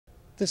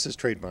This is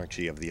Trademark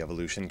G of the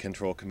Evolution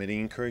Control Committee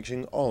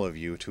encouraging all of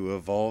you to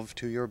evolve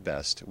to your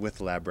best with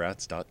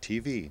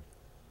LabRats.tv.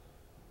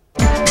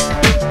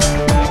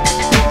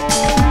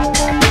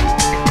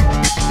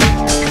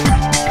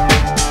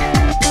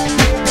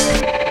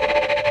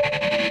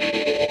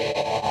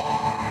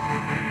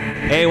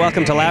 Hey,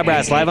 welcome to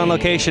LabRats, live on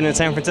location in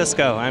San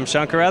Francisco. I'm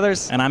Sean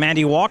Carruthers. And I'm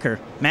Andy Walker.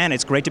 Man,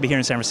 it's great to be here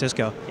in San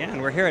Francisco. Yeah,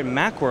 and we're here at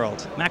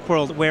Macworld.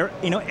 Macworld, where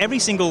every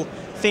single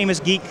famous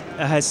geek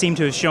has seemed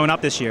to have shown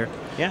up this year.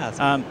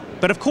 Yeah.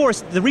 But of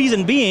course, the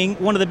reason being,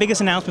 one of the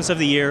biggest announcements of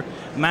the year,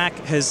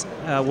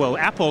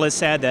 Apple has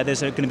said that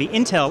there's going to be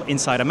Intel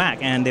inside a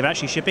Mac, and they're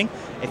actually shipping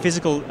a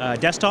physical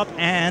desktop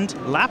and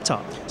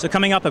laptop. So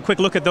coming up, a quick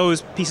look at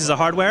those pieces of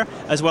hardware,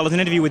 as well as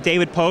an interview with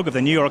David Pogue of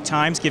the New York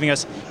Times, giving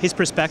us his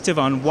perspective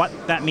on what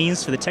that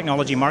means for the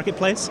technology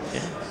marketplace.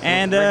 Yeah.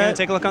 And we're going to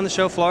take a look on the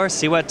show floor,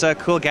 see what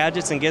cool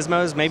gadgets and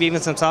gizmos, maybe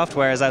even some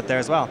software is out there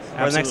as well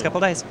over the next couple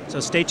of days.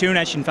 So stay tuned,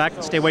 in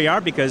fact, stay where you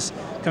are, because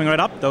coming right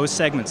up, those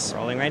segments.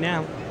 Rolling right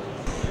now.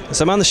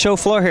 So I'm on the show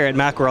floor here at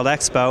Macworld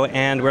Expo,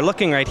 and we're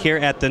looking right here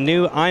at the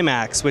new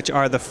iMacs, which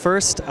are the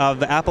first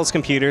of Apple's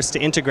computers to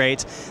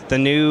integrate the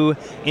new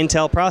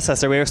Intel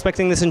processor. We were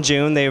expecting this in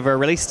June. They've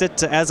released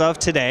it as of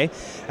today.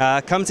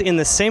 Comes in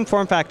the same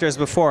form factor as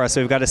before.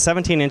 So we've got a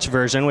 17-inch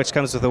version, which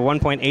comes with a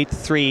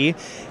 1.83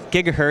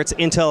 gigahertz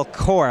Intel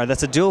Core.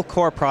 That's a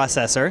dual-core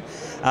processor.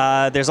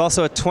 There's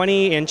also a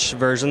 20-inch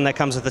version that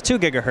comes with a 2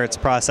 gigahertz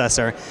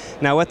processor.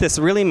 Now, what this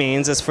really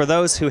means is for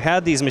those who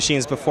had these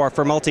machines before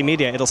for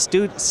multimedia, it'll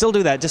still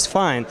do that just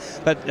fine.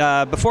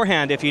 But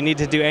beforehand, if you need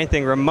to do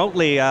anything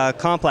remotely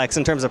complex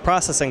in terms of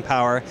processing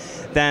power,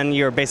 then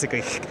you're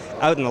basically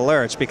out in the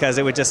lurch, because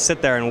it would just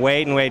sit there and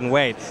wait and wait and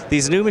wait.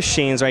 These new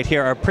machines right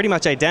here are pretty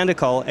much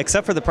identical,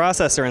 except for the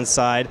processor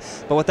inside.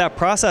 But what that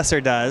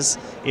processor does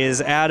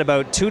is add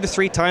about 2 to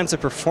 3 times the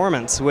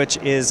performance, which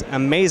is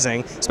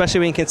amazing,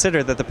 especially when you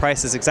consider that the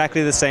price is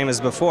exactly the same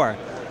as before.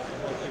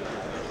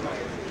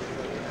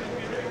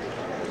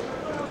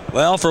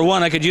 Well, for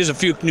one, I could use a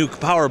few new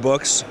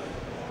PowerBooks.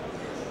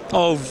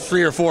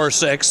 3 or 4 or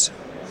 6.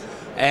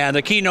 And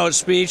a keynote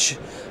speech.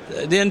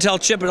 The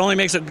Intel chip, it only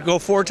makes it go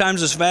 4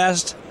 times as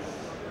fast.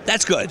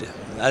 That's good.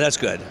 That's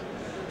good.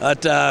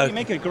 But you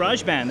make a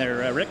GarageBand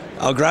there, Rick.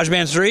 Oh,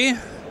 GarageBand 3?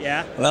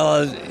 Yeah.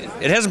 Well,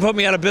 it hasn't put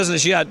me out of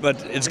business yet, but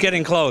it's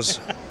getting close.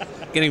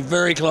 Getting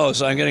very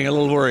close. I'm getting a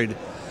little worried.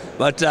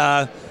 But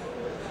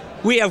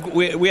we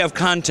have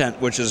content,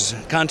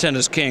 content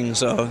is king.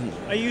 So.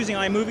 Are you using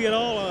iMovie at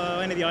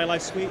all? Any of the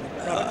iLife suite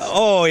products?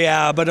 Oh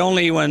yeah, but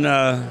only when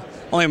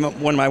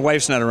my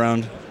wife's not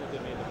around.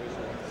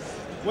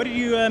 What did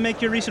you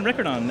make your recent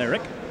record on there,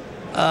 Rick?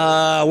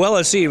 Well,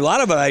 let's see. A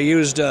lot of it I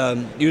used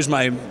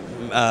my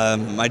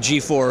my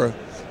G4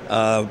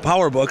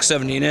 PowerBook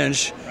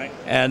 17-inch, right.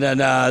 And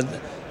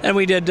then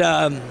we did.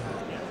 And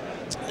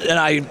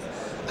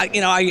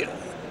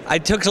I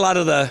took a lot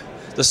of the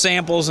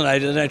samples and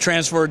I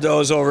transferred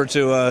those over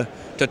to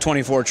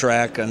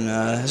 24-track,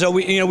 and so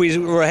we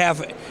were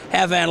half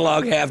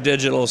analog, half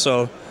digital.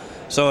 So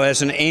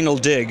it's an anal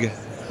dig,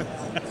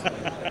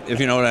 if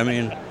you know what I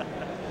mean.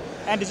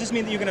 And does this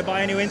mean that you're going to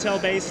buy a new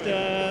Intel-based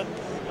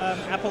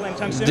Apple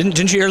anytime soon?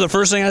 Didn't you hear the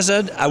first thing I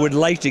said? I would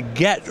like to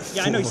get.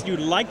 Yeah, I know you'd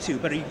like to,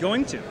 but are you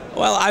going to?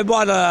 Well,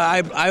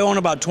 I own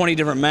about 20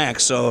 different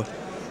Macs, so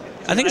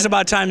I think it's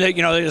about time that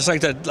it's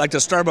like the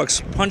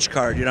Starbucks punch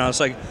card. It's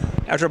like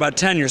after about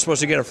 10, you're supposed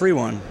to get a free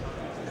one.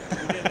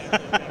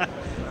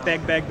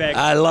 Beg.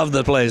 I love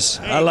the place.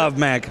 Hey, I love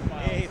Mac.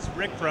 Hey, it's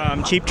Rick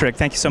from Cheap Trick.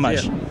 Thank you so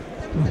much. Yeah.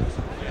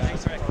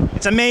 Thanks, Rick.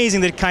 It's amazing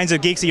the kinds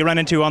of geeks that you run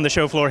into on the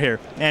show floor here.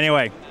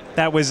 Anyway,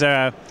 that was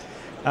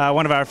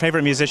one of our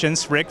favorite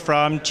musicians, Rick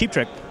from Cheap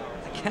Trick.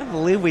 I can't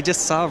believe we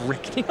just saw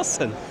Rick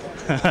Nielsen.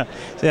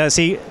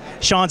 See,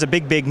 Sean's a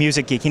big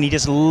music geek, and he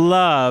just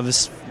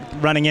loves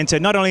running into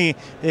not only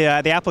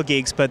the Apple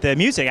geeks, but the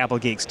music Apple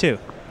geeks too.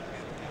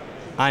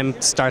 I'm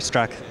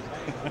starstruck.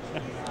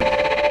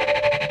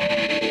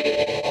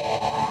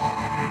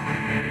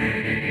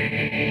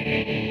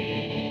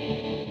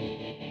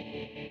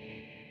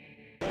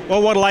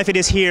 Well, what a life it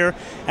is here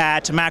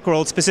at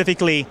Macworld,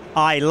 specifically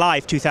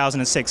iLife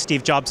 2006.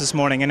 Steve Jobs this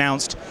morning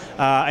announced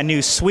a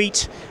new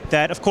suite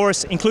that, of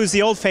course, includes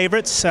the old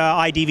favorites,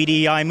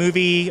 iDVD,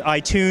 iMovie,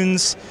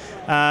 iTunes,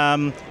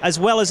 as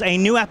well as a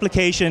new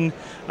application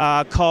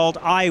called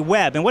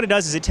iWeb. And what it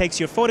does is it takes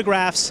your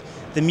photographs,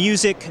 the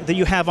music that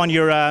you have on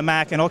your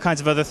Mac, and all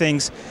kinds of other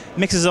things,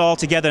 mixes it all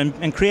together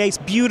and creates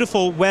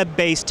beautiful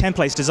web-based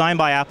templates designed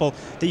by Apple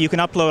that you can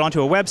upload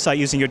onto a website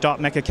using your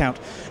 .Mac account.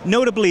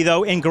 Notably,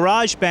 though, in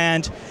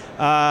GarageBand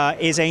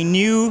is a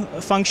new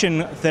function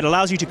that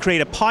allows you to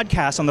create a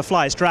podcast on the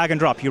fly. It's drag and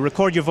drop. You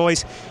record your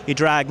voice, you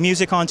drag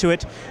music onto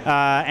it,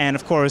 and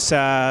of course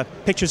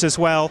pictures as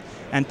well,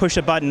 and push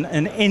a button,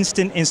 an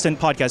instant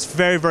podcast.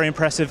 Very, very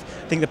impressive.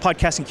 I think the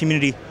podcasting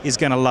community is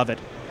going to love it.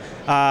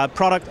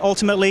 Product,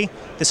 ultimately,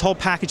 this whole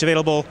package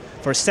available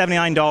for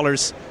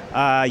 $79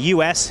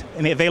 US,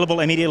 available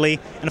immediately.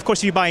 And of course,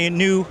 if you buy a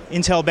new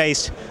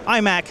Intel-based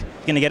iMac,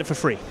 you're going to get it for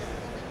free.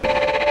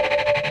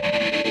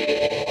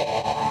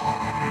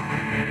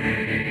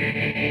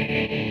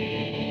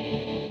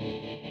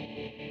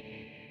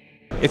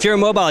 If you're a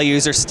mobile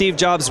user, Steve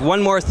Jobs' One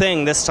More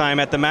Thing this time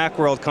at the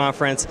Macworld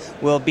conference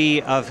will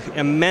be of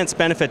immense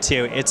benefit to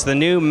you. It's the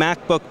new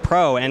MacBook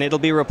Pro, and it'll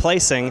be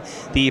replacing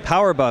the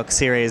PowerBook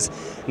series.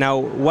 Now,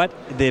 what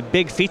the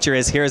big feature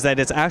is here is that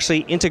it's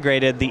actually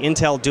integrated the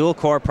Intel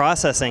dual-core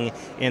processing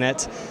in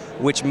it,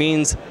 which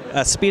means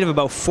a speed of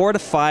about 4 to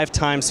 5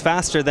 times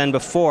faster than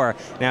before.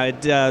 Now,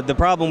 the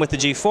problem with the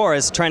G4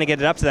 is trying to get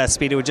it up to that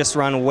speed. It would just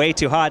run way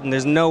too hot, and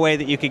there's no way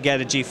that you could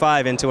get a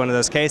G5 into one of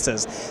those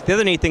cases. The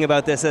other neat thing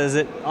about this is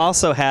it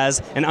also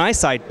has an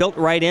iSight built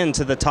right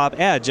into the top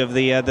edge of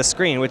the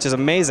screen, which is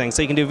amazing.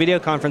 So you can do video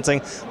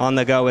conferencing on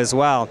the go as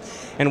well.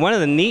 And one of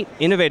the neat,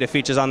 innovative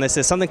features on this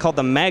is something called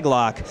the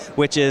MagLock,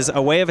 which is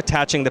a way of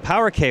attaching the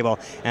power cable.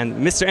 And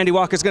Mr. Andy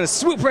Walker is going to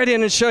swoop right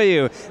in and show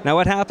you. Now,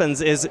 what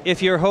happens is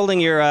if you're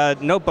holding your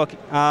notebook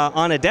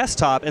on a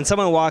desktop and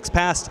someone walks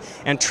past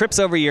and trips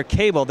over your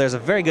cable, there's a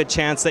very good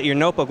chance that your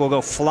notebook will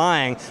go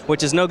flying,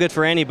 which is no good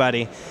for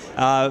anybody.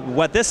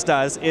 What this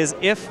does is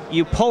if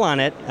you pull on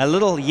it, a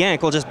little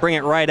yank will just bring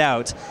it right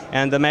out,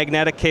 and the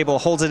magnetic cable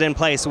holds it in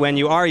place when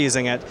you are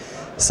using it.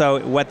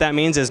 So what that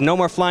means is no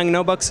more flying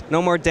notebooks,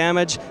 no more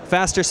damage,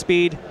 faster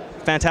speed,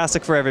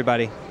 fantastic for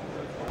everybody.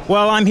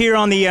 Well, I'm here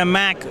on the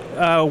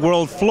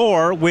Macworld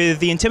floor with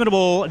the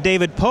intimidable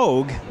David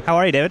Pogue. How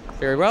are you, David?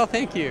 Very well,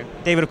 thank you.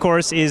 David, of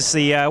course, is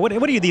the, what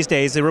are you these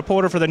days? The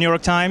reporter for the New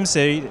York Times?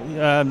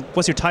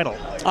 What's your title?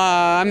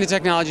 I'm the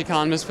technology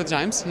columnist for the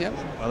Times, yep.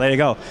 Well, there you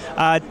go.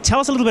 Tell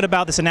us a little bit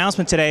about this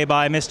announcement today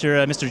by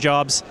Mr.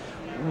 Jobs.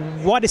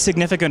 What is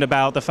significant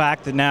about the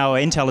fact that now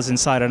Intel is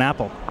inside an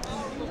Apple?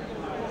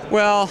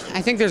 Well,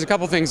 I think there's a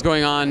couple things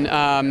going on.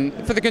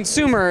 For the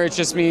consumer, it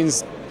just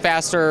means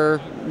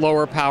faster,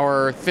 lower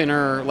power,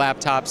 thinner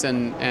laptops,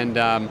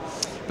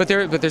 but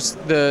there's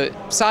the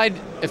side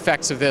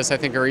effects of this I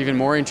think are even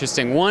more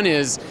interesting. One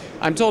is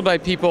I'm told by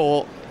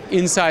people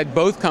inside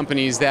both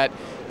companies that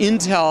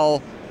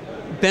Intel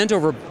bent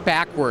over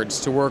backwards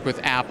to work with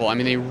Apple. I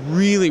mean, they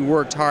really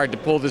worked hard to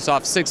pull this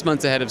off 6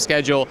 months ahead of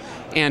schedule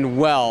and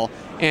well.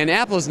 And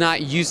Apple is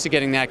not used to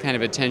getting that kind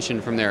of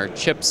attention from their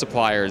chip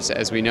suppliers,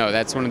 as we know.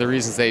 That's one of the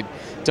reasons they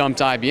dumped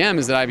IBM,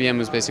 is that IBM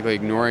was basically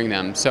ignoring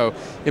them. So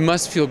it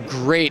must feel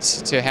great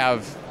to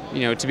have,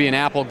 to be an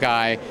Apple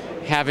guy,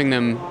 having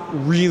them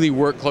really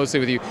work closely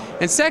with you.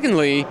 And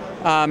secondly,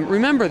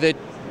 remember that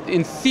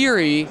in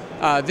theory,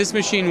 these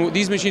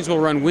machines will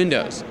run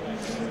Windows.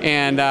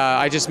 And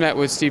I just met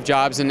with Steve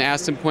Jobs and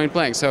asked him point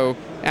blank, so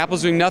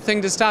Apple's doing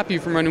nothing to stop you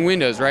from running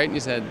Windows, right? And he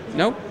said,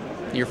 nope,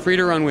 you're free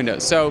to run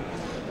Windows. So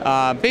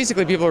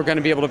basically people are going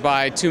to be able to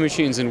buy 2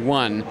 machines in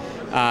one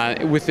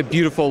with the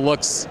beautiful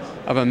looks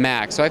of a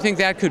Mac. So I think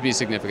that could be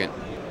significant.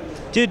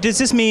 Does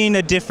this mean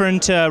a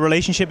different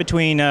relationship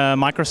between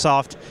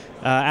Microsoft,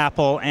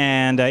 Apple,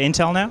 and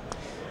Intel now?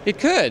 It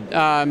could.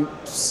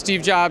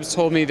 Steve Jobs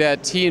told me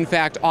that he in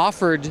fact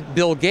offered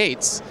Bill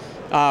Gates,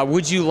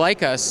 would you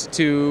like us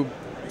to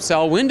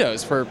sell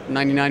Windows for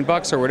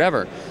 $99 or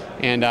whatever?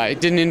 And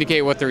it didn't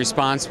indicate what the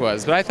response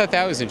was, but I thought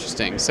that was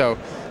interesting. So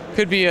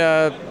could be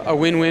a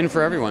win-win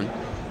for everyone.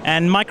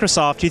 And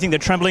Microsoft, do you think they're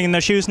trembling in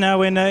their shoes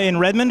now in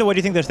Redmond, or what do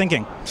you think they're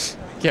thinking?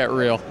 Get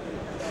real.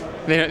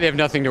 They have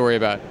nothing to worry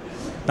about.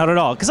 Not at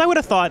all, because I would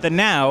have thought that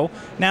now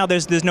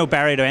there's no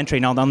barrier to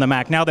entry on the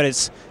Mac, now that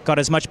it's got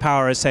as much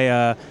power as, say,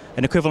 an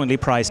equivalently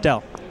priced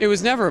Dell. It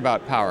was never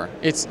about power.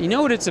 You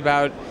know what it's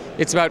about?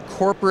 It's about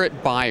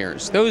corporate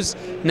buyers. Those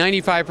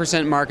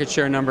 95% market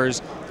share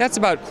numbers, that's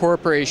about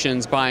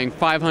corporations buying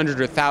 500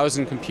 or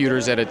 1,000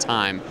 computers at a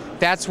time.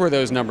 That's where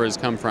those numbers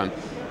come from.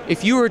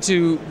 If you were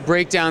to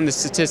break down the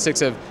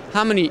statistics of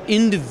how many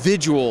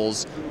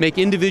individuals make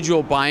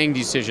individual buying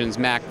decisions,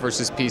 Mac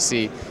versus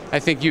PC, I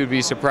think you would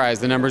be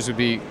surprised. The numbers would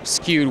be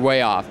skewed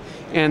way off.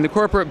 And the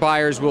corporate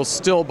buyers will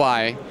still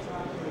buy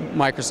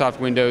Microsoft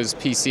Windows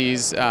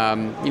PCs.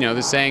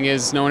 The saying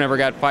is no one ever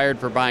got fired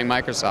for buying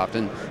Microsoft,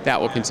 and that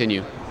will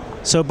continue.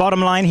 So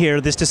bottom line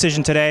here, this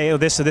decision today, or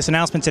this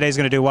announcement today is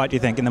going to do what, do you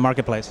think, in the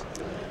marketplace?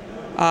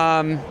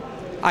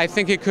 I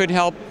think it could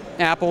help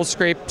Apple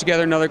scrape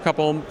together another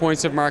couple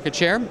points of market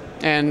share,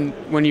 and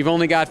when you've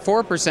only got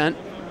 4%,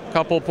 a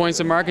couple points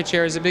of market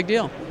share is a big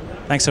deal.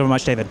 Thanks so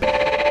much, David.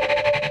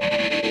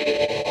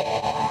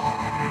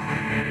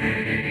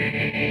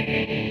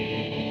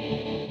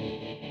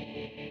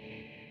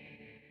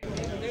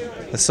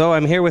 So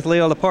I'm here with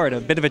Leo Laporte. A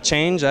bit of a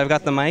change. I've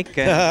got the mic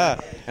and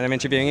I'm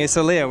interviewing you.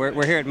 So Leo,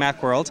 we're here at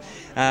Macworld.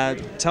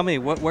 Tell me,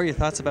 what were your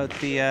thoughts about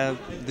the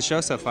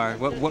show so far?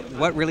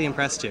 What really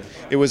impressed you?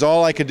 It was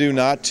all I could do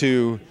not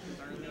to.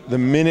 The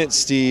minute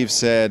Steve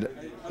said,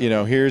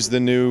 here's the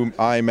new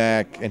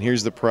iMac and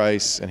here's the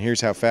price and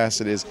here's how fast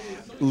it is,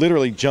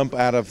 literally jump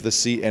out of the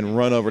seat and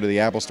run over to the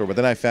Apple store. But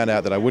then I found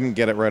out that I wouldn't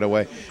get it right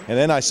away. And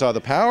then I saw the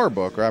the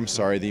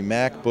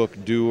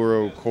MacBook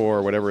Duo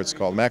Core, whatever it's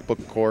called,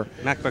 MacBook Core.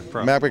 MacBook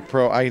Pro. MacBook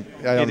Pro. I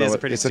don't know.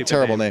 It's a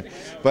terrible name.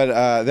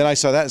 But then I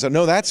saw that and said,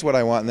 no, that's what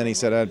I want. And then he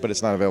said, but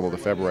it's not available to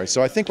February.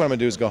 So I think what I'm going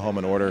to do is go home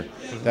and order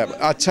that.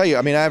 I'll tell you,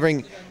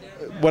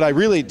 what I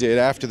really did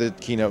after the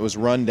keynote was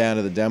run down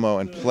to the demo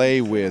and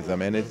play with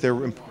them, and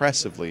they're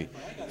impressively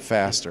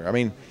faster. I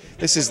mean,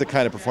 this is the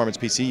kind of performance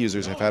PC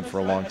users have had for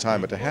a long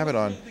time, but to have it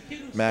on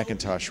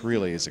Macintosh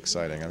really is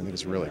exciting. I think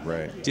it's really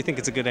great. Do you think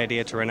it's a good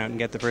idea to run out and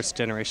get the first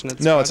generation of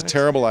this No, product? it's a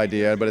terrible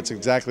idea, but it's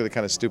exactly the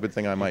kind of stupid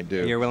thing I might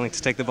do. You're willing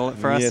to take the bullet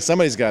for us? Yeah,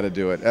 somebody's got to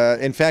do it.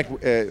 In fact,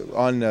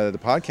 on the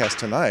podcast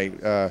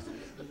tonight,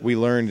 we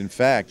learned, in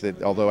fact,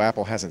 that although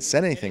Apple hasn't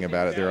said anything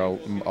about it, there are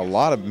a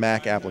lot of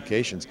Mac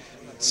applications,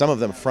 some of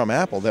them from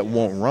Apple, that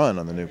won't run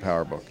on the new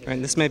PowerBook.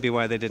 And this may be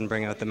why they didn't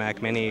bring out the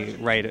Mac Mini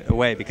right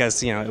away,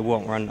 because it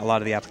won't run a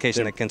lot of the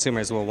application that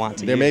consumers will want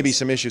to use. There may be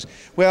some issues.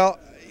 Well,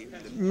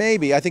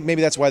 maybe. I think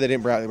maybe that's why they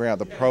didn't bring out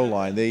the Pro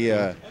line.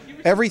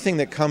 Everything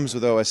that comes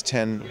with OS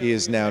X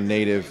is now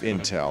native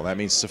Intel. That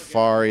means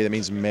Safari, that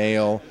means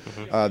Mail,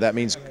 that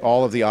means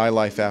all of the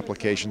iLife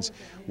applications.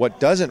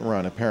 What doesn't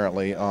run,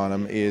 apparently, on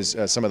them is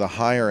some of the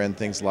higher-end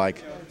things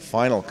like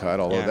Final Cut,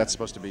 although that's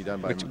supposed to be done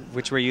by...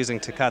 Which we're using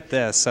to cut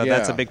this, so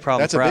that's a big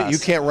problem for us. You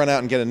can't run out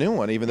and get a new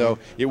one, even though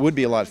it would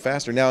be a lot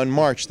faster. Now, in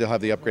March, they'll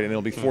have the upgrade, and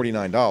it'll be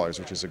 $49,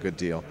 which is a good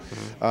deal.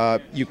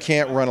 You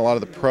can't run a lot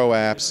of the Pro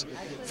apps.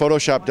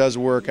 Photoshop does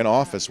work and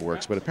Office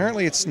works, but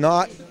apparently it's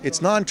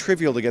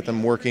non-trivial to get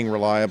them working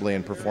reliably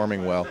and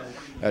performing well.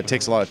 It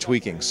takes a lot of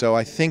tweaking. So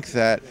I think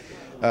that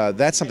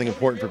that's something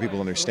important for people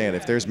to understand.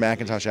 If there's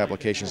Macintosh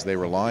applications they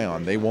rely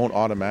on, they won't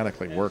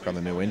automatically work on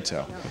the new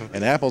Intel.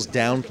 And Apple's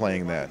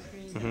downplaying that.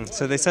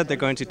 So they said they're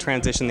going to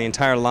transition the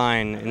entire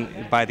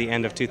line by the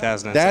end of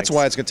 2006. That's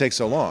why it's going to take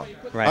so long.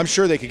 Right. I'm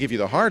sure they could give you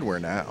the hardware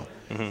now.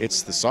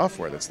 It's the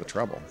software that's the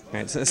trouble.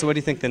 Right. So what do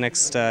you think the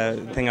next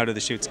thing out of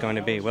the chute's going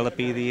to be? Will it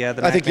be the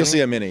Mac I think you'll Mini?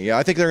 see a Mini. Yeah,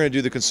 I think they're going to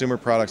do the consumer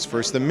products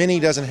first. The Mini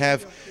doesn't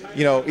have,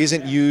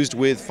 isn't used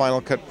with Final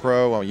Cut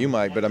Pro. Well, you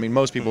might, but I mean,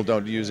 most people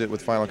don't use it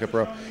with Final Cut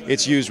Pro.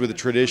 It's used with the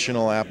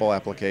traditional Apple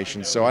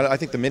applications. So I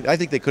think I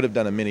think they could have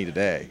done a Mini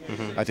today.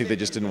 I think they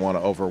just didn't want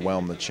to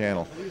overwhelm the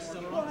channel.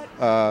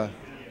 I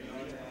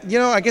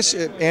guess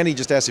Andy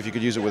just asked if you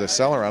could use it with a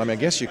Celeron. I mean, I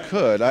guess you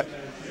could.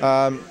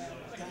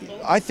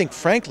 I think,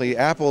 frankly,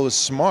 Apple is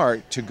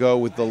smart to go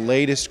with the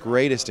latest,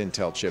 greatest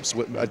Intel chips,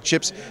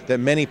 chips that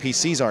many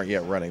PCs aren't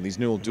yet running. These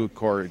new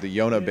dual-core, the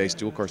Iona-based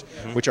dual-cores,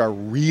 which are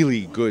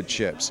really good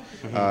chips.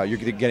 You're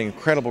getting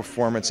incredible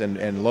performance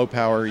and low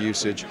power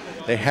usage.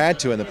 They had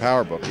to in the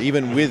PowerBook.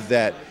 Even with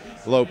that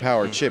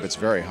low-power chip, it's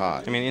very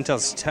hot. I mean,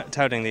 Intel's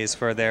touting these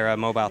for their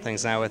mobile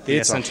things now with the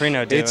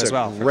Centrino Duo as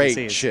well. It's a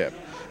great chip.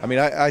 I mean,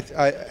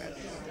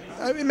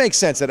 it makes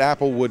sense that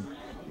Apple would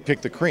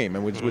pick the cream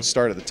and would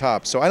start at the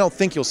top. So I don't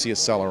think you'll see a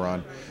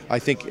Celeron. I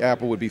think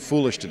Apple would be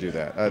foolish to do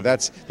that.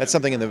 That's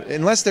something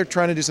unless they're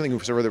trying to do something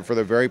for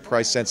the very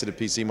price-sensitive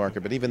PC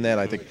market. But even then,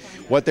 I think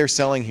what they're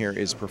selling here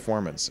is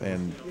performance,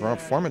 and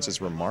performance is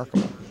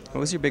remarkable. What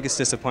was your biggest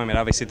disappointment?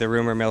 Obviously, the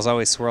rumor mills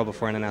always swirl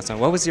before an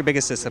announcement. What was your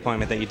biggest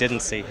disappointment that you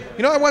didn't see?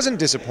 I wasn't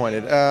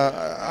disappointed.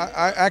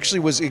 I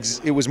actually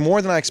it was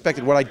more than I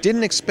expected. What I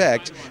didn't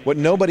expect, what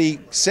nobody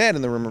said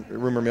in the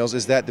rumor mills,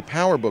 is that the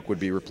PowerBook would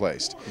be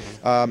replaced.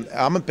 I'm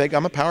a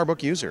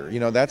PowerBook user.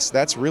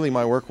 That's really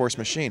my workhorse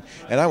machine,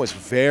 and I was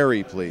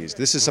very pleased.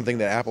 This is something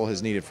that Apple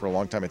has needed for a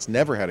long time. It's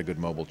never had a good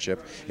mobile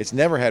chip. It's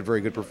never had very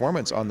good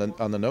performance on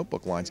the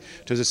notebook lines.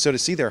 So to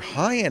see their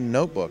high-end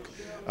notebook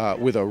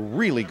with a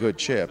really good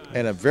chip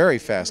and a very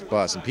fast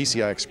bus and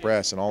PCI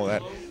Express and all of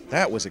that,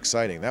 that was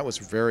exciting. That was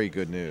very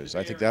good news.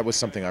 I think that was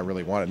something I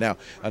really wanted. Now,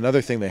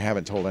 another thing they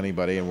haven't told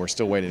anybody, and we're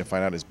still waiting to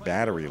find out, is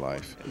battery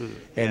life.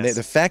 And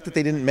the fact that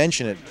they didn't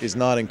mention it is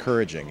not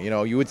encouraging.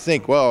 You would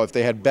think, well, if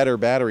they had better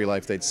battery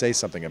life, they'd say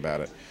something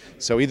about it.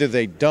 So either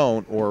they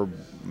don't, or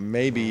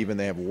maybe even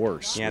they have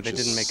worse. Yeah, they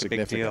didn't make a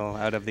big deal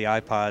out of the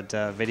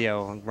iPod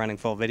video, running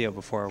full video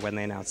before when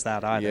they announced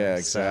that either. Yeah,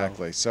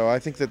 exactly. So I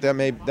think that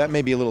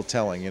may be a little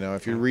telling,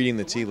 if you're reading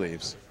the tea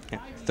leaves. Yeah,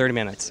 30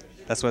 minutes.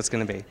 That's what it's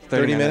going to be.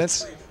 30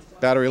 minutes?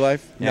 Battery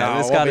life? Yeah, no,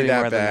 it's got to be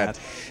that more bad.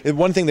 than that.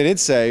 One thing they did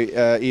say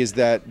is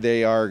that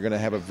they are going to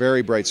have a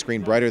very bright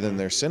screen, brighter than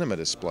their cinema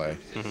display.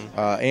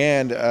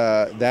 And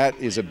that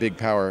is a big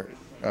power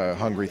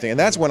hungry thing. And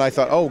that's when I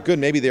thought, oh, good,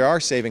 maybe they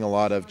are saving a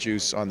lot of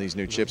juice on these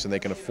new chips and they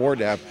can afford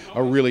to have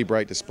a really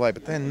bright display.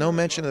 But then no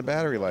mention of the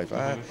battery life.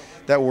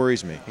 That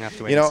worries me. You have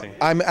to wait and see.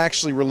 I'm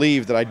actually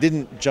relieved that I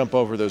didn't jump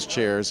over those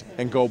chairs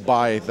and go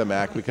buy the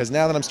Mac, because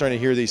now that I'm starting to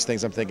hear these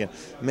things, I'm thinking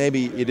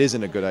maybe it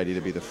isn't a good idea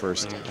to be the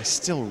first. I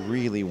still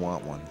really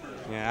want one.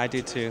 Yeah, I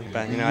do too.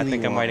 But I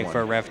think I'm waiting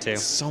for a Rev 2.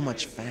 It's so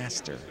much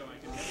faster.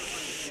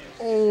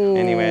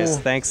 Anyways,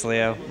 thanks,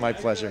 Leo. My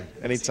pleasure.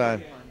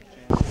 Anytime.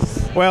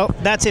 Well,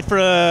 that's it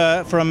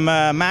from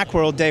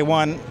Macworld Day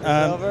 1.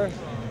 Over?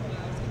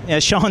 Yeah,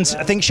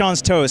 I think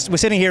Sean's toast. We're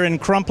sitting here in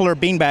crumpler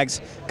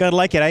beanbags. Gotta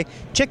like it, eh?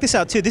 Check this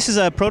out too. This is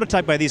a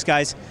prototype by these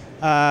guys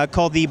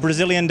called the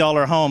Brazilian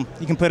Dollar Home.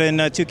 You can put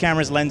in 2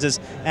 cameras, lenses,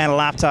 and a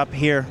laptop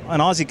here. An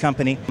Aussie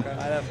company.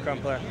 I love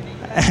crumpler.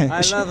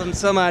 I love them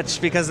so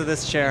much because of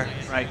this chair.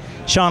 Right.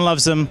 Sean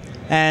loves them,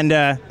 and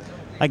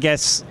I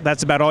guess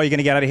that's about all you're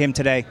gonna get out of him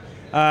today.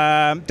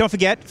 Don't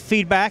forget,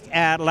 feedback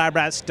at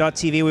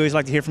labrats.tv. We always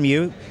like to hear from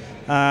you.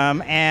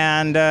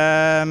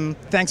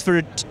 Thanks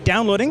for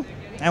downloading,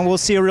 and we'll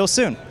see you real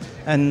soon.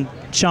 And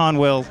Sean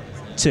will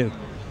too.